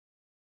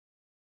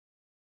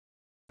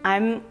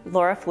I'm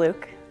Laura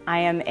Fluke. I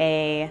am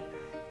a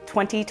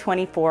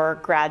 2024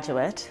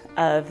 graduate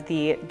of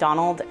the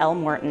Donald L.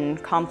 Morton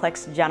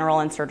Complex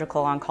General and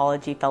Surgical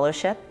Oncology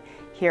Fellowship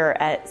here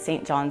at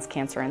St. John's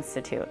Cancer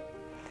Institute.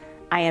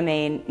 I am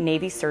a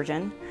Navy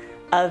surgeon.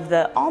 Of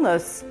the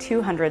almost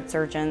 200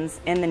 surgeons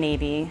in the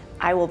Navy,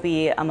 I will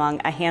be among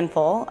a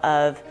handful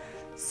of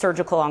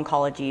surgical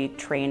oncology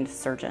trained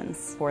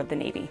surgeons for the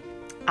Navy.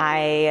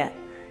 I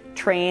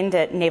trained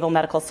at Naval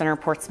Medical Center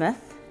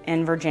Portsmouth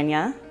in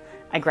Virginia.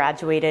 I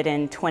graduated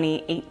in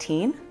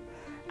 2018.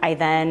 I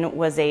then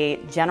was a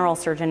general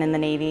surgeon in the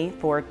Navy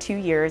for 2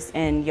 years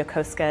in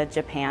Yokosuka,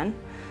 Japan.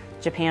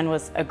 Japan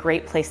was a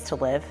great place to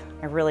live.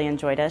 I really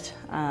enjoyed it.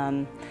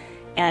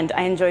 And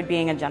I enjoyed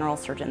being a general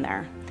surgeon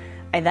there.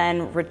 I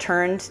then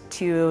returned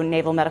to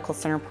Naval Medical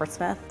Center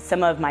Portsmouth.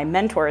 Some of my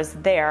mentors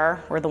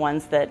there were the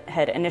ones that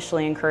had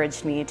initially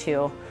encouraged me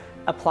to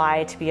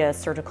apply to be a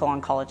surgical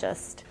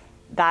oncologist.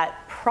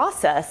 That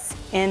process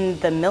in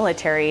the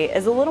military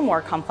is a little more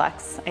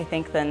complex, I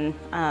think, than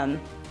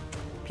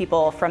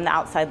people from the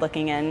outside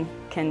looking in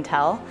can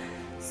tell.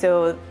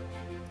 So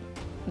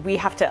we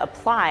have to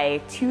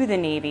apply to the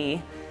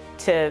Navy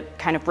to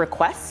kind of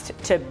request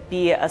to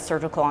be a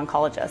surgical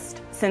oncologist.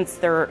 Since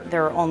there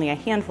are only a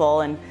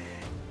handful, and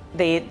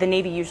the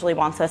Navy usually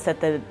wants us at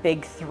the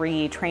big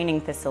 3 training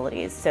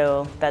facilities.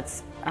 So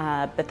that's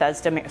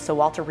so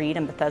Walter Reed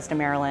in Bethesda,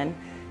 Maryland,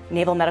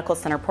 Naval Medical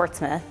Center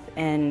Portsmouth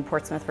in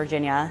Portsmouth,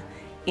 Virginia,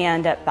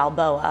 and at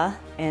Balboa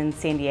in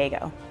San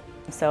Diego.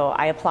 So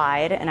I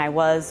applied, and I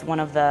was one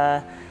of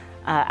the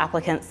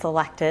applicants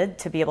selected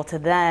to be able to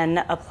then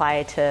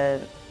apply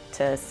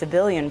to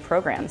civilian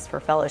programs for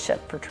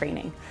fellowship for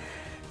training.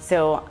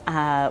 So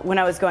when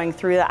I was going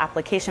through the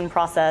application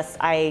process,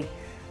 I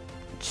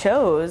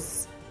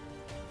chose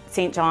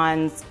St.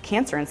 John's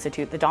Cancer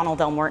Institute, the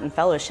Donald L. Morton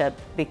Fellowship,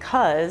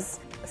 because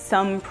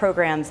some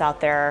programs out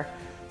there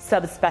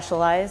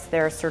subspecialize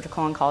their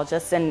surgical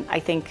oncologists, and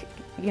I think,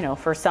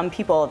 for some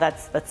people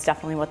that's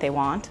definitely what they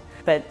want.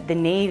 But the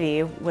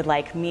Navy would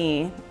like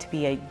me to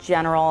be a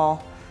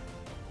general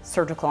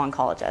surgical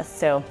oncologist.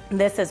 So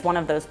this is one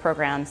of those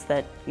programs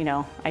that,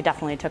 I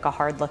definitely took a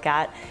hard look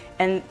at.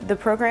 And the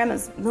program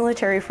is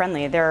military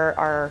friendly. There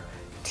are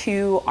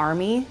 2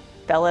 Army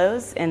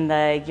fellows in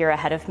the year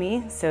ahead of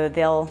me, so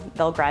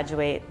they'll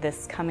graduate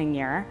this coming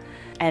year.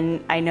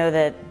 And I know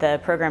that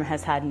the program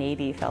has had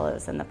Navy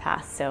fellows in the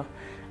past, so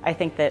I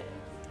think that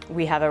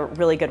we have a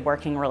really good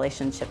working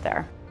relationship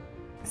there.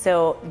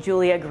 So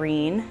Julia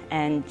Green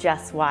and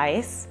Jess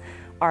Weiss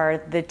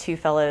are the 2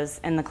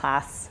 fellows in the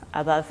class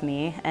above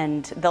me,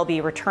 and they'll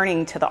be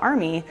returning to the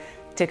Army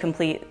to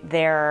complete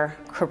their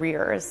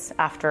careers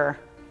after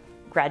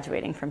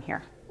graduating from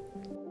here.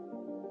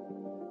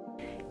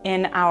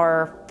 In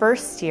our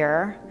first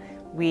year,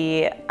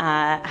 we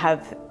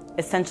have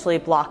essentially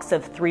blocks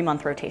of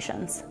 3-month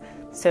rotations.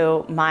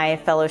 So my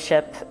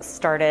fellowship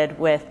started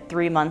with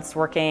 3 months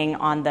working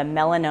on the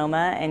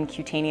melanoma and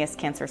cutaneous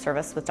cancer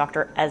service with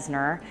Dr.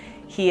 Esner.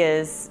 He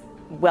is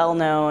well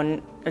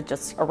known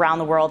just around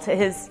the world.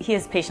 He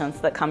has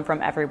patients that come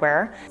from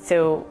everywhere.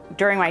 So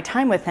during my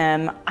time with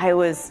him, I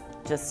was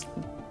just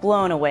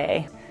blown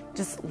away.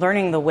 Just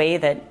learning the way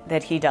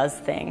that he does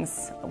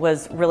things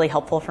was really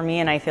helpful for me,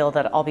 and I feel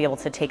that I'll be able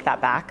to take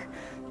that back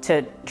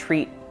to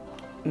treat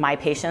my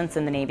patients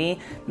in the Navy.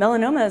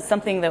 Melanoma is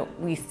something that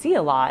we see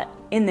a lot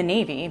in the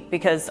Navy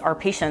because our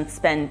patients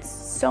spend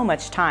so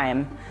much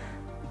time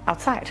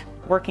outside,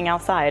 working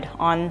outside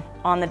on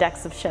the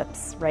decks of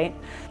ships, right?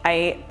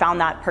 I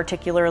found that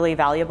particularly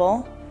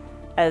valuable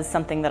as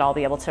something that I'll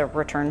be able to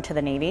return to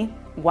the Navy.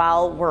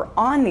 While we're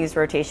on these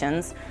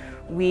rotations,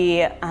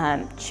 we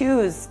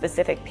choose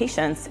specific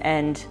patients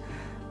and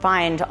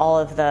find all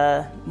of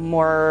the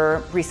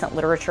more recent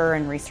literature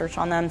and research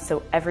on them.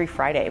 So every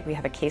Friday we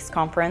have a case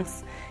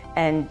conference,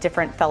 and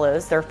different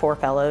fellows, there are 4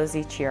 fellows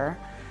each year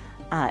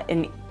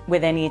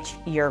within each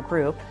year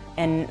group.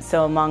 And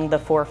so among the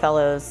 4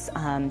 fellows,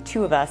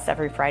 2 of us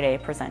every Friday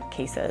present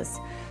cases.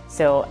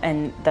 So,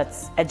 and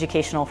that's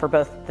educational for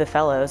both the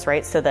fellows,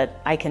 right? So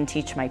that I can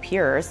teach my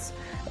peers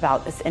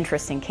about this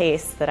interesting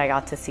case that I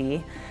got to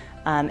see.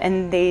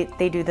 And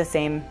they do the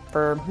same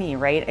for me,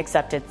 right?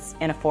 Except it's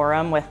in a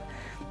forum with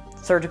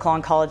surgical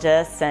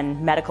oncologists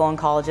and medical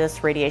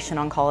oncologists, radiation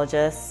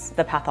oncologists.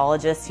 The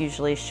pathologists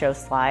usually show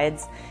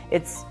slides.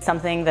 It's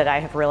something that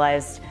I have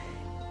realized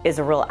is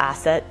a real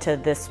asset to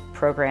this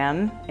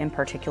program in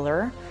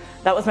particular.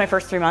 That was my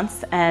first 3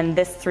 months, and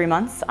this 3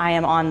 months I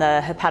am on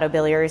the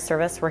hepatobiliary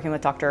service working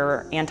with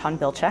Dr. Anton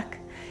Bilchek.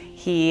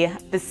 He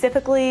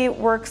specifically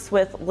works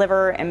with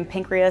liver and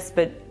pancreas,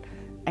 but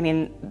I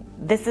mean,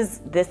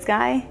 this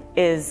guy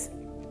is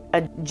a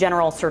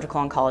general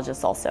surgical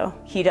oncologist also.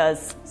 He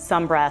does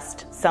some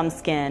breast, some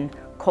skin,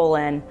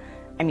 colon.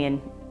 I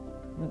mean,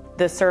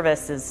 the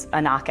service is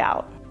a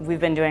knockout.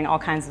 We've been doing all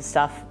kinds of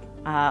stuff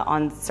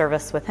on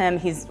service with him.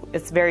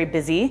 It's very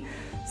busy,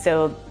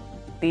 so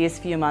these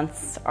few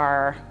months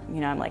are,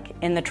 I'm like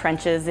in the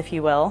trenches, if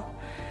you will,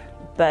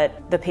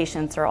 but the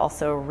patients are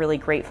also really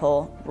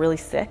grateful, really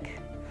sick.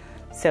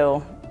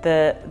 So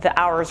the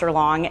hours are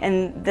long,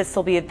 and this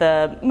will be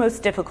the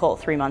most difficult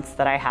 3 months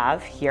that I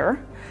have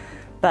here.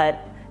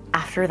 But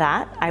after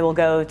that, I will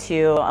go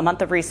to a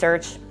month of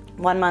research,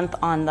 1 month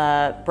on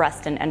the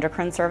breast and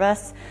endocrine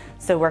service,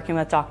 so working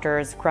with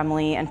Doctors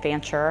Grumley and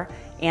Fancher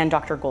and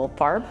Dr.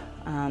 Goldfarb,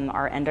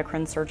 our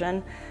endocrine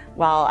surgeon.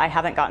 While I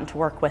haven't gotten to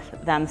work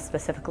with them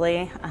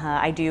specifically,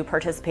 I do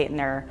participate in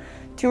their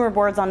tumor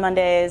boards on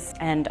Mondays,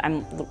 and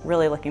I'm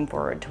really looking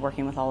forward to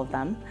working with all of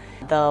them.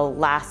 The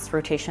last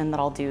rotation that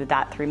I'll do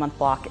that 3-month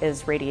block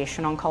is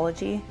radiation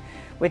oncology,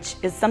 which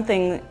is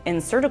something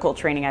in surgical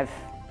training I've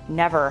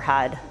never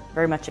had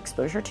very much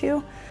exposure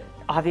to.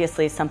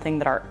 Obviously something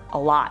that a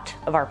lot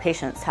of our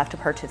patients have to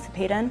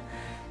participate in.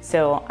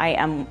 So I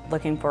am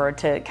looking forward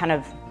to kind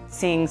of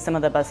seeing some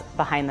of the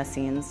behind the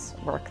scenes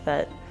work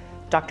that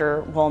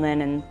Dr.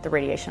 Woolman and the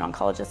radiation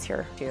oncologists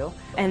here do.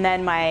 And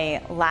then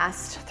my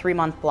last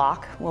 3-month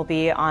block will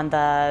be on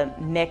the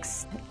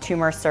mixed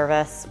tumor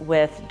service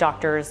with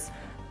Drs.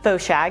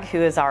 Foshag, who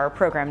is our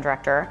program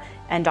director,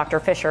 and Dr.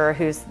 Fisher,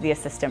 who's the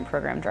assistant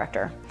program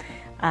director.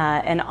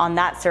 And on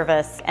that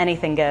service,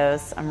 anything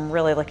goes. I'm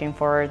really looking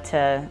forward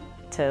to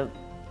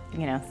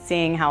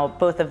seeing how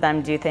both of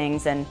them do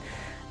things. And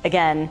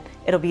again,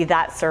 it'll be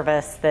that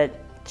service that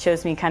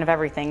shows me kind of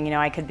everything.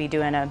 I could be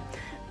doing a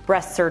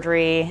breast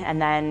surgery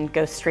and then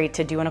go straight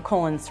to doing a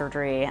colon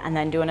surgery and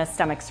then doing a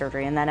stomach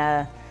surgery and then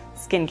a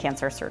skin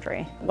cancer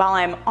surgery. While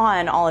I'm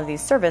on all of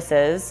these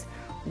services,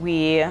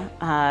 we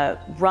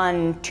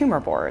run tumor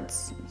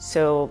boards.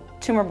 So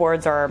tumor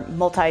boards are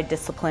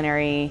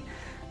multidisciplinary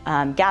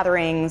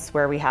gatherings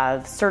where we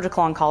have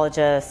surgical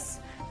oncologists,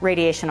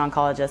 radiation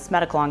oncologists,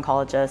 medical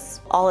oncologists,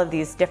 all of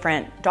these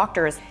different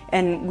doctors,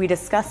 and we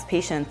discuss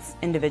patients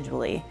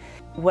individually.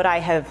 What I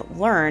have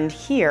learned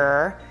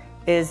here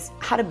is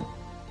how to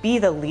be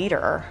the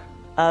leader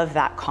of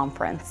that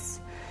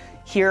conference.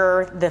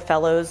 Here, the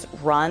fellows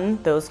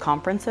run those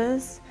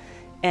conferences,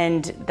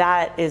 and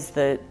that is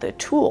the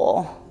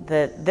tool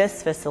that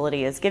this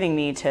facility is giving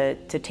me to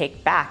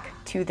take back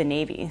to the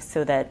Navy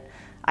so that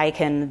I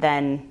can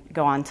then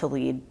go on to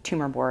lead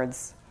tumor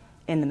boards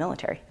in the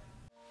military.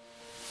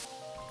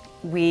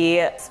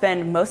 We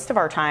spend most of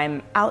our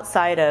time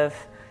outside of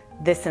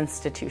this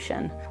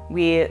institution.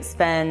 We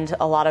spend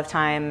a lot of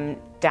time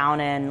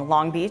down in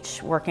Long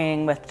Beach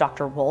working with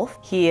Dr. Wolf.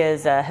 He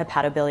is a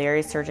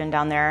hepatobiliary surgeon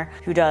down there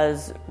who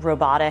does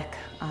robotic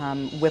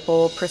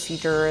Whipple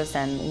procedures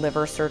and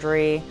liver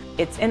surgery.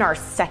 It's in our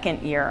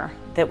second year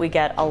that we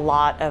get a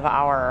lot of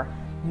our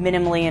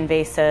minimally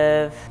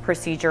invasive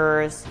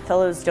procedures.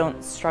 Fellows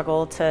don't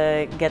struggle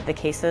to get the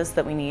cases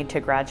that we need to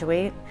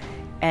graduate.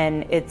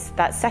 And it's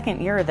that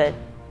second year that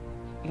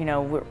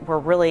we're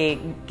really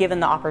given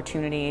the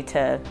opportunity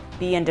to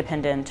be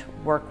independent,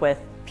 work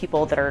with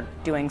people that are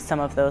doing some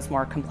of those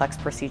more complex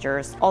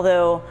procedures.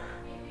 Although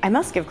I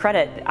must give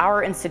credit,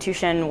 our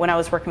institution, when I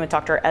was working with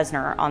Dr.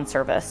 Esner on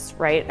service,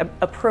 right,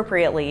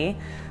 appropriately,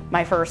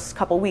 my first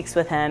couple weeks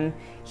with him,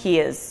 he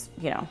is,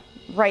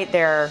 right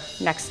there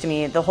next to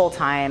me the whole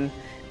time,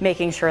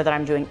 making sure that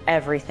I'm doing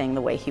everything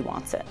the way he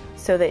wants it,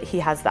 so that he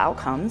has the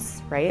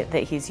outcomes, right,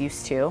 that he's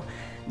used to.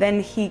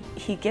 Then he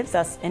gives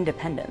us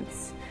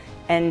independence.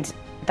 And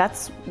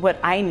that's what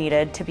I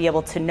needed to be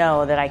able to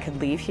know that I could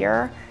leave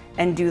here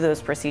and do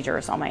those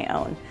procedures on my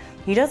own.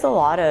 He does a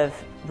lot of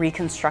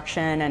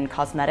reconstruction and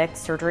cosmetic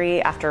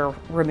surgery after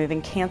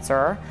removing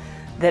cancer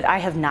that I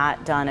have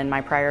not done in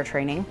my prior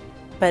training.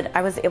 But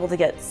I was able to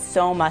get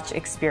so much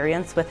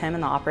experience with him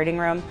in the operating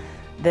room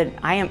that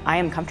I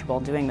am comfortable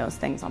doing those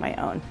things on my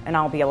own, and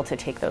I'll be able to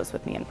take those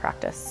with me in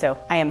practice. So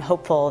I am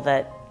hopeful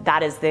that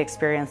that is the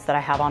experience that I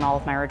have on all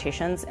of my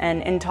rotations,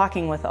 and in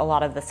talking with a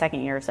lot of the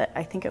second years,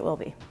 I think it will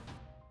be.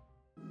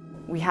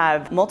 We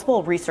have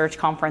multiple research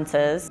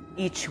conferences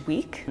each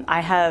week.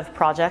 I have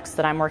projects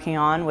that I'm working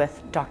on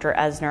with Dr.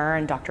 Esner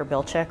and Dr.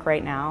 Bilchik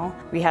right now.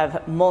 We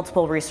have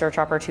multiple research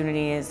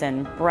opportunities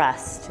in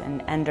breast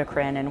and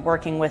endocrine and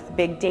working with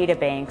big data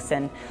banks.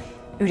 And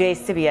Uday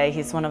Sibia,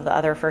 he's one of the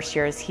other first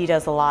years, he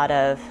does a lot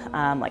of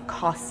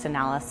cost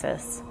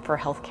analysis for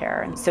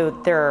healthcare. And so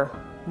there are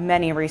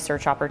many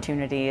research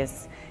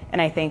opportunities,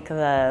 and I think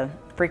the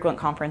frequent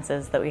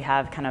conferences that we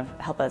have kind of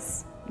help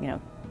us,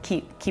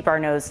 keep our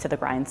nose to the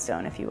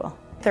grindstone, if you will.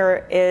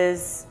 There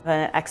is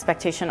an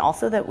expectation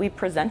also that we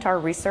present our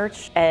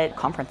research at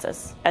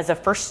conferences. As a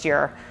first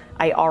year,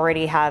 I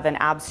already have an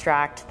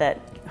abstract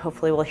that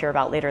hopefully we'll hear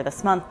about later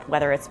this month,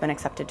 whether it's been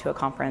accepted to a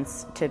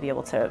conference, to be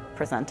able to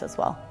present as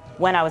well.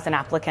 When I was an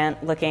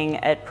applicant looking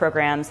at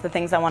programs, the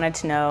things I wanted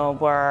to know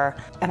were,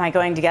 am I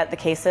going to get the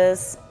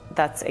cases?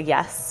 That's a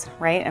yes,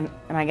 right? Am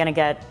I going to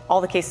get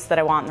all the cases that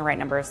I want in the right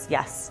numbers?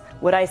 Yes.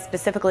 What I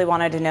specifically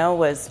wanted to know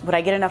was, would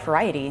I get enough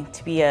variety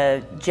to be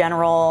a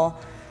general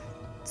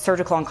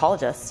surgical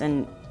oncologist?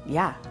 And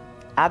yeah,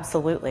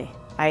 absolutely.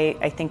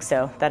 I think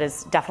so. That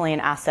is definitely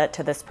an asset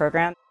to this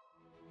program.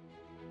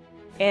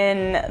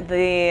 In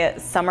the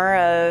summer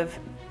of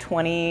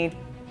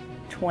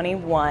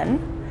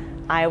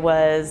 2021, I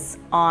was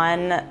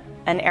on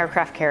an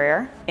aircraft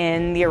carrier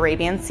in the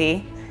Arabian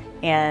Sea,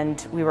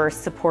 and we were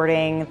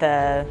supporting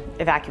the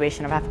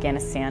evacuation of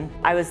Afghanistan.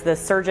 I was the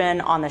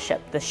surgeon on the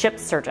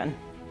ship's surgeon.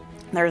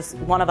 There's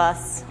one of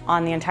us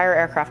on the entire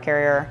aircraft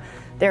carrier.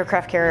 The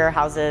aircraft carrier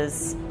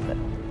houses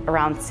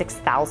around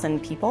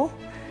 6,000 people.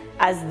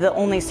 As the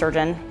only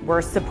surgeon,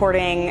 we're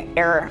supporting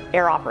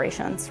air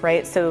operations,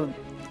 right? So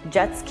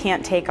jets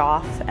can't take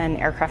off an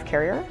aircraft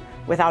carrier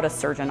without a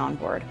surgeon on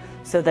board,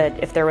 so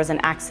that if there was an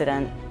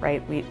accident,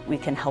 right, we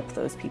can help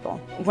those people.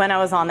 When I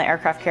was on the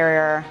aircraft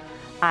carrier,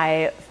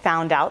 I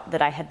found out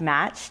that I had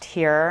matched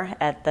here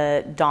at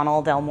the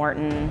Donald L.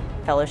 Morton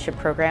Fellowship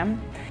Program.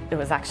 It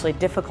was actually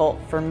difficult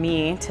for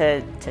me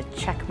to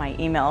check my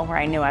email where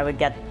I knew I would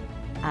get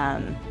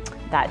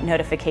that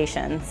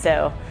notification.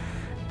 So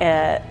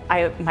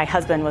my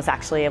husband was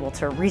actually able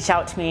to reach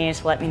out to me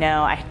to let me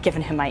know. I had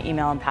given him my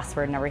email and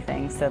password and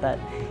everything so that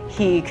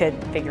he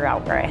could figure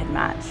out where I had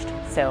matched.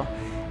 So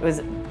it was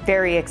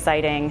very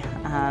exciting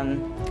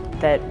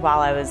that while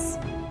I was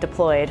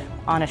deployed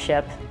on a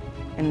ship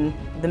in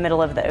the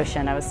middle of the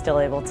ocean, I was still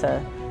able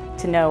to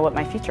know what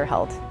my future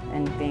held.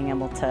 And being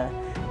able to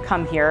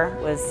come here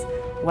was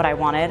what I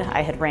wanted.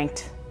 I had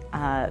ranked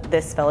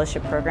this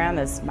fellowship program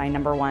as my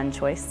 #1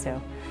 choice,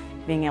 so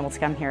being able to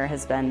come here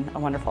has been a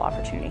wonderful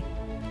opportunity.